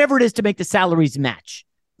 Or whatever it is to make the salaries match.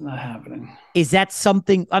 Not happening. Is that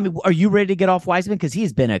something? I mean, are you ready to get off Wiseman? Because he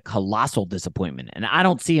has been a colossal disappointment, and I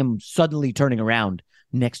don't see him suddenly turning around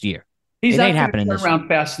next year. He's not happening turn around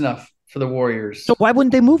fast enough for the Warriors. So why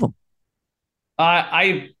wouldn't they move him?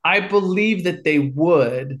 I believe that they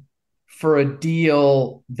would for a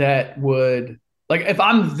deal that would, like, if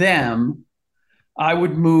I'm them, I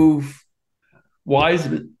would move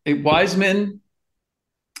Wiseman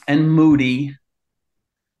and Moody,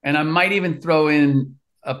 and I might even throw in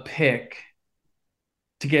a pick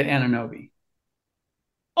to get Anunoby.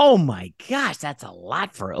 Oh my gosh, that's a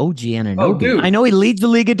lot for OG Anunoby. Oh, dude. I know he leads the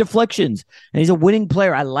league in deflections, and he's a winning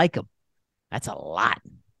player. I like him. That's a lot.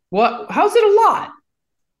 What? How's it a lot?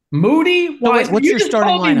 Moody, no, wait, what's your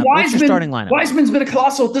starting lineup? What's your starting lineup? Wiseman's been a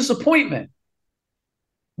colossal disappointment.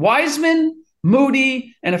 Wiseman,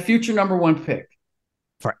 Moody, and a future number 1 pick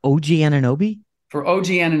for OG Anunoby. For OG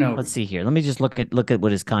Anunoby. Let's see here. Let me just look at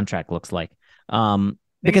what his contract looks like.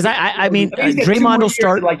 Because I mean, Draymond will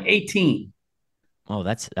start like 18. Oh,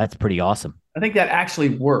 that's pretty awesome. I think that actually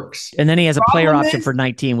works. And then he has a player option for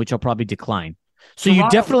 19, which he'll probably decline. So you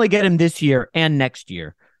definitely get him this year and next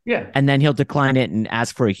year. Yeah. And then he'll decline it and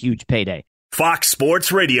ask for a huge payday. Fox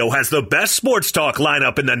Sports Radio has the best sports talk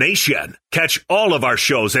lineup in the nation. Catch all of our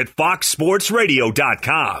shows at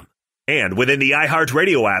foxsportsradio.com. And within the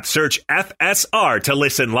iHeartRadio app, search FSR to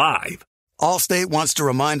listen live. Allstate wants to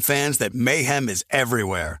remind fans that mayhem is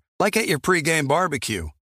everywhere, like at your pregame barbecue.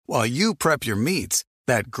 While you prep your meats,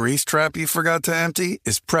 that grease trap you forgot to empty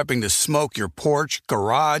is prepping to smoke your porch,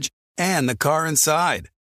 garage, and the car inside.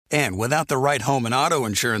 And without the right home and auto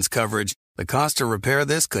insurance coverage, the cost to repair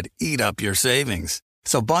this could eat up your savings.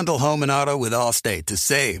 So bundle home and auto with Allstate to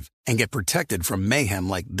save and get protected from mayhem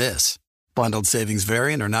like this. Bundled savings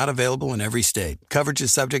vary and are not available in every state. Coverage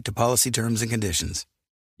is subject to policy terms and conditions.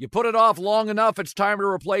 You put it off long enough, it's time to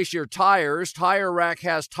replace your tires. Tire Rack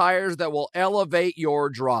has tires that will elevate your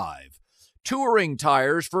drive. Touring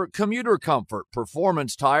tires for commuter comfort,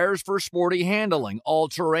 performance tires for sporty handling,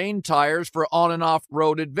 all-terrain tires for on- and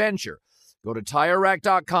off-road adventure. Go to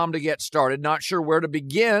TireRack.com to get started. Not sure where to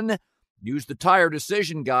begin? Use the Tire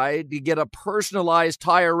Decision Guide to get a personalized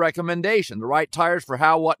tire recommendation, the right tires for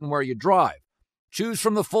how, what, and where you drive. Choose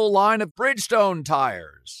from the full line of Bridgestone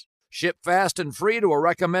tires. Ship fast and free to a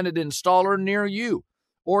recommended installer near you.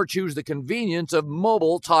 Or choose the convenience of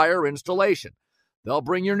mobile tire installation. They'll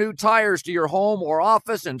bring your new tires to your home or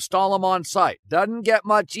office, install them on site. Doesn't get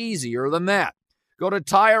much easier than that. Go to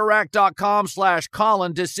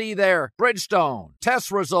TireRack.com/Colin to see their Bridgestone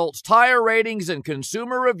test results, tire ratings, and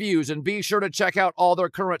consumer reviews, and be sure to check out all their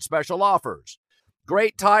current special offers.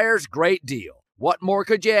 Great tires, great deal. What more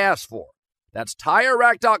could you ask for? That's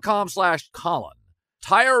TireRack.com/Colin.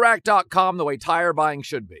 TireRack.com, the way tire buying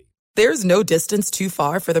should be. There's no distance too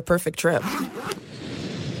far for the perfect trip.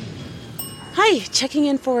 Hi, checking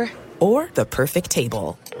in for... Or the perfect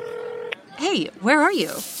table. Hey, where are you?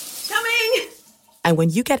 Coming! And when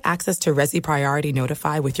you get access to Resi Priority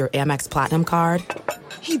Notify with your Amex Platinum card...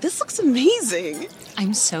 Hey, this looks amazing!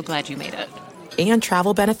 I'm so glad you made it. And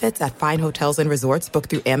travel benefits at fine hotels and resorts booked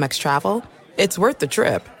through Amex Travel, it's worth the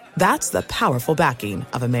trip. That's the powerful backing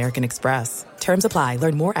of American Express. Terms apply.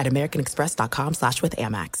 Learn more at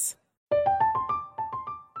americanexpress.com/withAmex.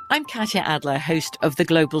 I'm Katya Adler, host of The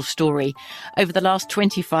Global Story. Over the last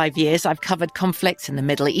 25 years, I've covered conflicts in the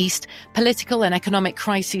Middle East, political and economic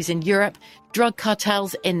crises in Europe, drug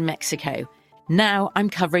cartels in Mexico. Now I'm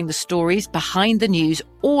covering the stories behind the news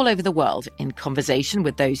all over the world in conversation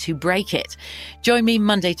with those who break it. Join me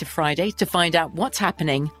Monday to Friday to find out what's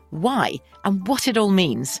happening, why, and what it all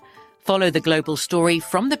means. Follow The Global Story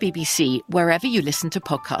from the BBC wherever you listen to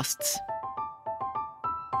podcasts.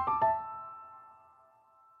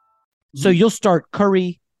 So you'll start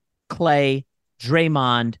Curry, Clay,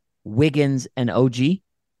 Draymond, Wiggins, and OG?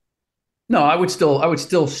 No, I would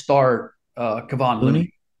still start Kevon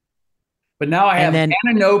Looney. But now I have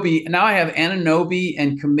Anunoby. Now I have Anunoby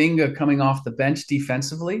and Kuminga coming off the bench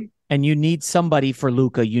defensively. And you need somebody for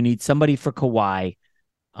Luka. You need somebody for Kawhi.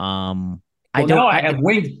 Now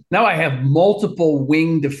I have multiple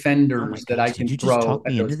wing defenders that I can Did you throw just talk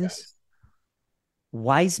at me those into guys. this?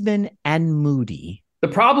 Wiseman and Moody. The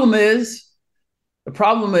problem is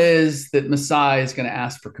that Masai is going to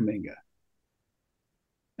ask for Kuminga.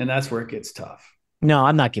 And that's where it gets tough. No,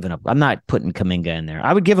 I'm not giving up. I'm not putting Kuminga in there.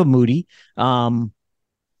 I would give him Moody. But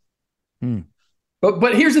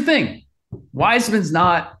here's the thing. Wiseman's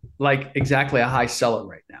not like exactly a high seller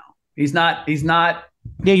right now. He's not.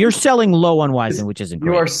 Yeah, you're selling low on Wiseman, which isn't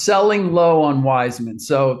great. You are selling low on Wiseman.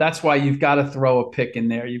 So that's why you've got to throw a pick in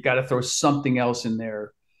there. You've got to throw something else in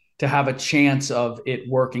there to have a chance of it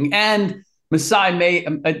working. And Masai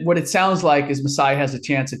what it sounds like is Masai has a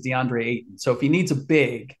chance at DeAndre Ayton. So if he needs a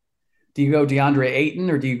big, do you go DeAndre Ayton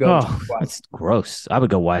or do you go? That's gross. I would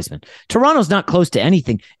go Wiseman. Toronto's not close to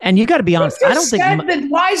anything. And you got to be honest. I don't think that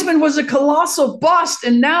Wiseman was a colossal bust.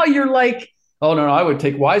 And now you're like, oh, no, I would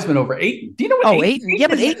take Wiseman over Ayton. Do you know what Ayton? Yeah,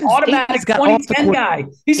 but Ayton's automatic 2010 guy.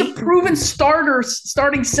 He's a proven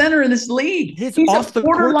starting center in this league. He's a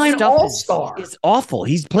borderline all-star. It's awful.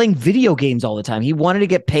 He's playing video games all the time. He wanted to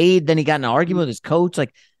get paid. Then he got in an argument with his coach.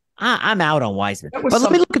 Like, I'm out on Wiseman. But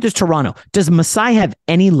let me look at this Toronto. Does Masai have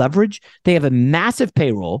any leverage? They have a massive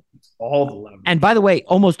payroll. All the leverage. And by the way,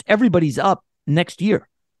 almost everybody's up next year.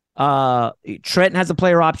 Trent has a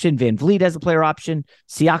player option. Van Vliet has a player option.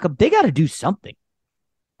 Siakam, they got to do something.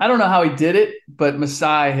 I don't know how he did it, but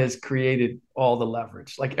Masai has created all the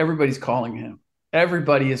leverage. Like everybody's calling him.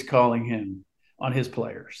 Everybody is calling him on his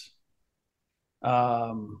players.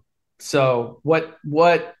 So what,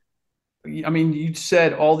 I mean, you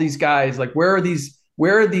said all these guys, like where are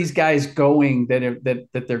these guys going that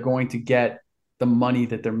they're going to get the money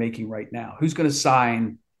that they're making right now? Who's going to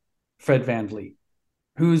sign Fred VanVleet?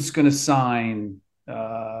 Who's going to sign?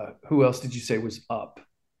 Who else did you say was up?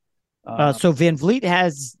 So Van Vliet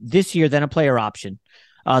has this year, then a player option.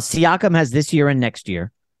 Siakam has this year and next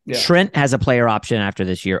year. Yeah. Trent has a player option after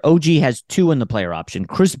this year. OG has 2 in the player option.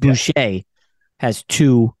 Chris Boucher has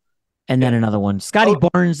 2, and then another one. Scotty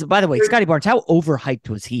Barnes. By the way, Scotty Barnes, how overhyped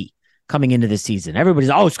was he coming into this season? Everybody's,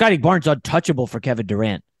 Scotty Barnes untouchable for Kevin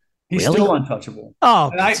Durant. He's still untouchable.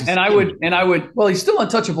 Oh, and I would. Well, he's still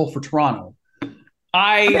untouchable for Toronto.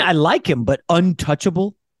 I mean, I like him, but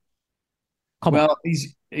untouchable. Come on.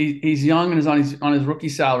 He's young and is on his rookie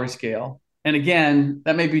salary scale. And again,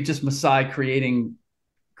 that may be just Masai creating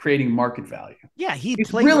market value. Yeah, he's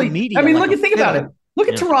playing really media. I mean, think about it. Look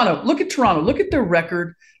at Toronto. Look at Toronto. Look at their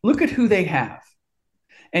record. Look at who they have.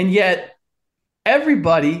 And yet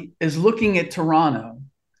everybody is looking at Toronto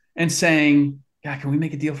and saying, God, can we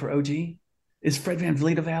make a deal for OG? Is Fred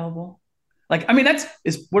VanVleet available? Like, I mean,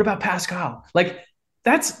 what about Pascal? Like,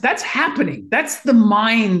 that's happening. That's the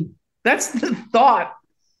mind. That's the thought,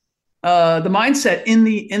 the mindset in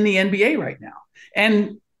the NBA right now.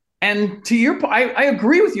 And to your point, I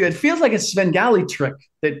agree with you. It feels like a Svengali trick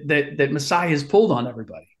that Masai has pulled on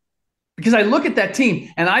everybody. Because I look at that team,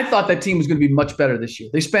 and I thought that team was going to be much better this year.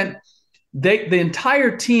 The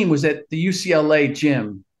entire team was at the UCLA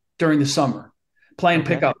gym during the summer playing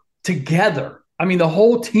pickup together. I mean, the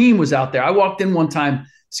whole team was out there. I walked in one time,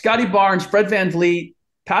 Scotty Barnes, Fred VanVleet,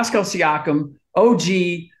 Pascal Siakam,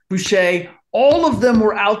 OG, Boucher, all of them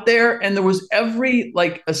were out there, and there was every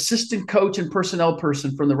assistant coach and personnel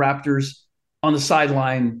person from the Raptors on the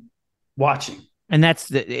sideline watching. And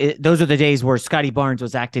those are the days where Scotty Barnes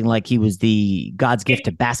was acting like he was the God's gift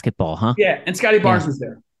to basketball, huh? Yeah, and Scotty Barnes was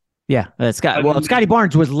there. Yeah, Scotty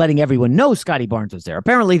Barnes was letting everyone know Scotty Barnes was there.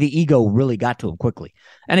 Apparently, the ego really got to him quickly.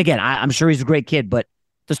 And again, I'm sure he's a great kid, but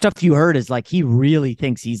the stuff you heard is like he really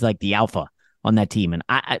thinks he's like the alpha on that team,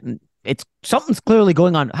 and it's something's clearly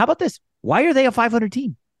going on. How about this? Why are they a 500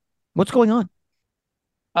 team? What's going on?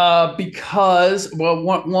 Because of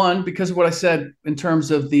what I said in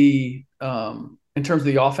terms of the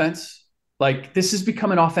offense. Like, this has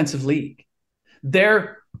become an offensive league.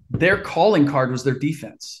 Their calling card was their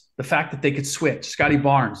defense. The fact that they could switch. Scotty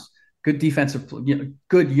Barnes, good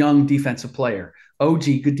young defensive player. OG,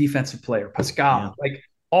 good defensive player. Pascal,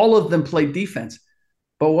 all of them played defense.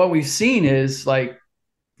 But what we've seen is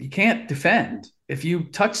you can't defend. If you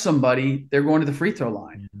touch somebody, they're going to the free throw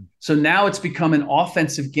line. Mm-hmm. So now it's become an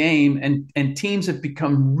offensive game, and teams have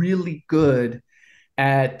become really good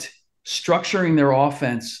at structuring their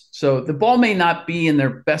offense. So the ball may not be in their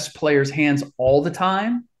best players' hands all the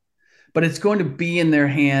time, but it's going to be in their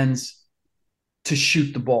hands to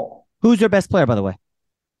shoot the ball. Who's their best player, by the way?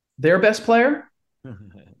 Their best player?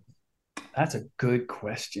 That's a good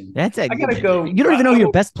question. I gotta go. You don't even know who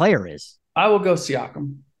your best player is. I will go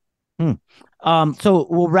Siakam. So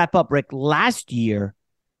we'll wrap up, Rick. Last year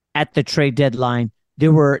at the trade deadline,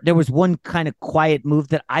 there was one kind of quiet move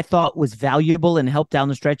that I thought was valuable and helped down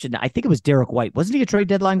the stretch, and I think it was Derek White. Wasn't he a trade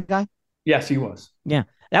deadline guy? Yes, he was. Yeah,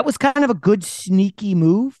 that was kind of a good sneaky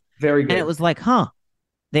move. Very good. And it was like,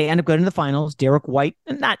 they end up going to the finals. Derek White,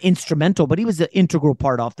 not instrumental, but he was an integral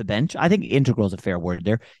part off the bench. I think integral is a fair word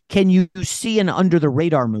there. Can you see an under the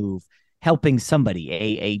radar move helping somebody,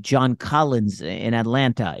 a John Collins in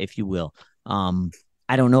Atlanta, if you will? I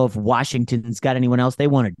I don't know if Washington's got anyone else they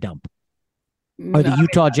want to dump. Are the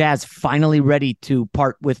Utah Jazz finally ready to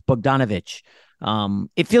part with Bogdanović?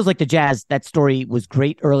 It feels like the Jazz, that story was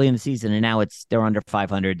great early in the season, and now they're under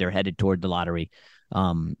 500. They're headed toward the lottery.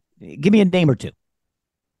 Give me a name or two.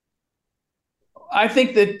 I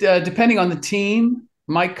think that depending on the team,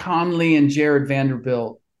 Mike Conley and Jared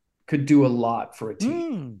Vanderbilt could do a lot for a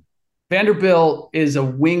team. Vanderbilt is a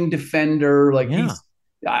wing defender,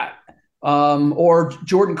 or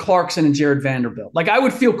Jordan Clarkson and Jared Vanderbilt. Like, I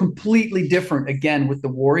would feel completely different again with the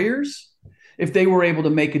Warriors if they were able to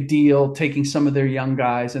make a deal taking some of their young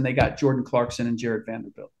guys and they got Jordan Clarkson and Jared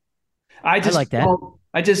Vanderbilt. I like that.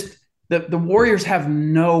 The Warriors have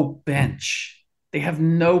no bench. They have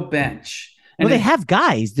no bench. And they have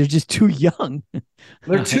guys. They're just too young.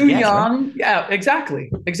 They're too young. Right? Yeah,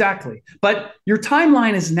 exactly. But your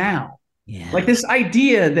timeline is now. Yeah. Like this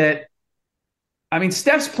idea that,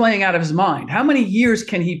 Steph's playing out of his mind. How many years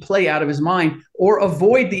can he play out of his mind or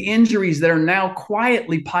avoid the injuries that are now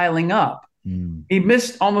quietly piling up? He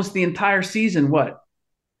missed almost the entire season.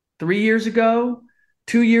 3 years ago?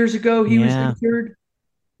 2 years ago, he was injured.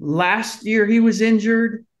 Last year, he was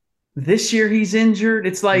injured. This year, he's injured.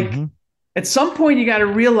 It's like, at some point, you got to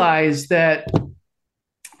realize that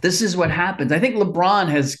this is what happens. I think LeBron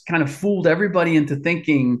has kind of fooled everybody into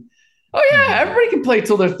thinking, oh, yeah, everybody can play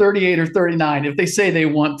till they're 38 or 39 if they say they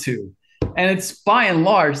want to. And it's by and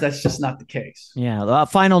large, that's just not the case. Yeah.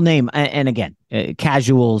 Final name. And again,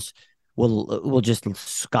 casuals will just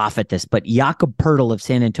scoff at this, but Jakob Poeltl of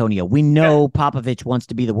San Antonio. We know Popovich wants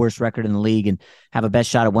to be the worst record in the league and have a best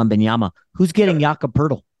shot at Wembanyama. Who's getting Jakob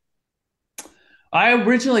Poeltl? I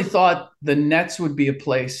originally thought the Nets would be a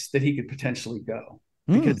place that he could potentially go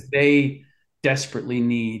because they desperately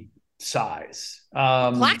need size.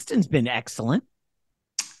 Claxton's been excellent.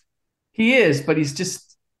 He is, but he's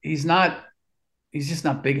just not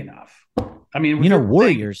big enough.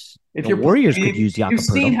 Warriors. The Warriors could use Jakob Poeltl. You've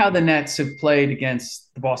seen how the Nets have played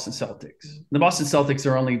against the Boston Celtics. The Boston Celtics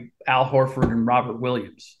are only Al Horford and Robert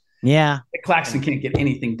Williams. Yeah. Claxton can't get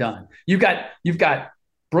anything done. You've got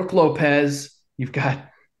Brook Lopez. You've got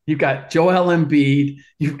Joel Embiid.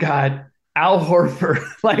 You've got Al Horford.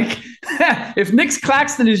 Like, if Nick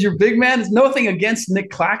Claxton is your big man, it's nothing against Nick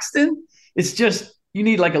Claxton. It's just you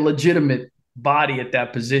need like a legitimate body at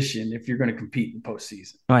that position if you're going to compete in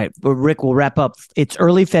postseason. All right, well, Rick, we'll wrap up. It's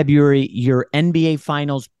early February. Your NBA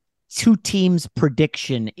Finals 2 teams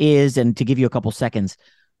prediction is, and to give you a couple seconds,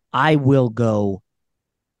 I will go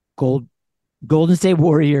Golden State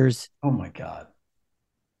Warriors. Oh my God.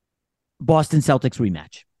 Boston Celtics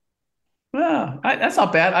rematch. Yeah, that's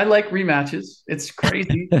not bad. I like rematches. It's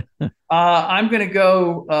crazy. I'm going to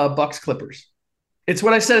go Bucks Clippers. It's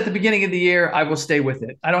what I said at the beginning of the year. I will stay with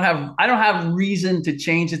it. I don't have reason to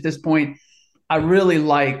change at this point. I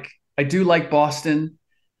do like Boston.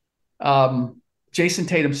 Jason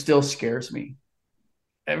Tatum still scares me.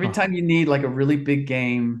 Every time you need like a really big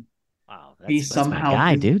game, that's my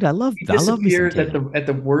guy, dude. I love disappears at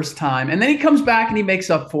the worst time, and then he comes back and he makes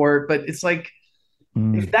up for it. But it's like,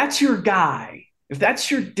 if that's your guy, if that's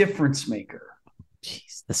your difference maker.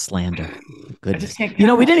 Jeez, the slander. Good. I just can't.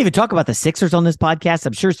 We didn't even talk about the Sixers on this podcast.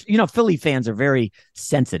 I'm sure Philly fans are very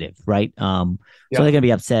sensitive, right? So they're gonna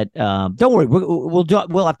be upset. Don't worry,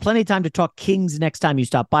 we'll have plenty of time to talk Kings next time you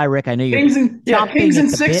stop by, Rick. I know you're Kings and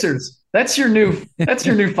Sixers. That's your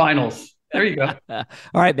new finals. There you go. All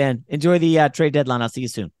right, man. Enjoy the trade deadline. I'll see you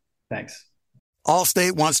soon. Thanks.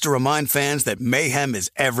 Allstate wants to remind fans that mayhem is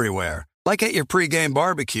everywhere, like at your pregame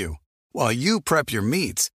barbecue. While you prep your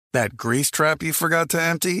meats, that grease trap you forgot to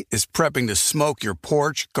empty is prepping to smoke your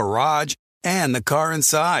porch, garage, and the car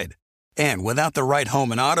inside. And without the right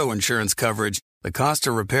home and auto insurance coverage, the cost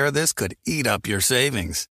to repair this could eat up your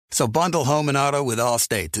savings. So bundle home and auto with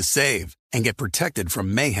Allstate to save and get protected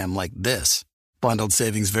from mayhem like this. Bundled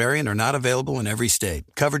savings vary and are not available in every state.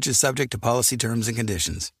 Coverage is subject to policy terms and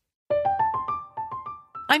conditions.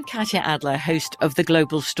 I'm Katya Adler, host of The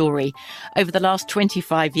Global Story. Over the last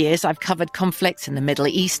 25 years, I've covered conflicts in the Middle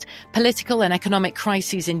East, political and economic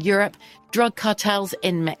crises in Europe, drug cartels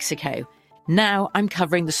in Mexico. Now I'm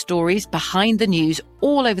covering the stories behind the news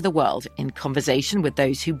all over the world in conversation with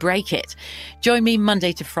those who break it. Join me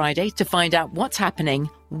Monday to Friday to find out what's happening,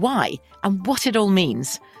 why, and what it all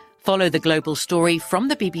means. Follow The Global Story from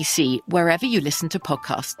the BBC wherever you listen to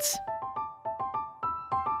podcasts.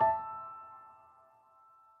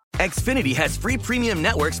 Xfinity has free premium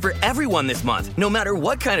networks for everyone this month, no matter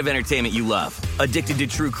what kind of entertainment you love. Addicted to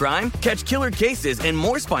true crime? Catch killer cases and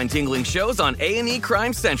more spine-tingling shows on A&E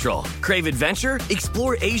Crime Central. Crave adventure?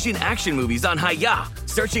 Explore Asian action movies on Hi-YAH.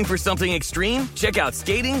 Searching for something extreme? Check out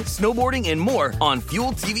skating, snowboarding, and more on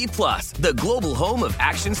Fuel TV Plus, the global home of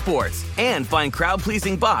action sports. And find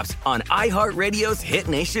crowd-pleasing bops on iHeartRadio's Hit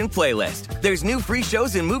Nation playlist. There's new free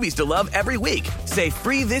shows and movies to love every week. Say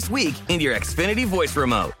free this week in your Xfinity voice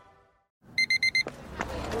remote.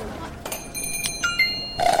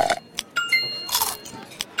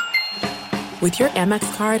 With your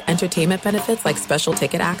Amex card, entertainment benefits like special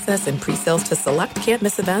ticket access and pre-sales to select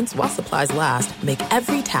can't-miss events while supplies last make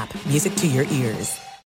every tap music to your ears.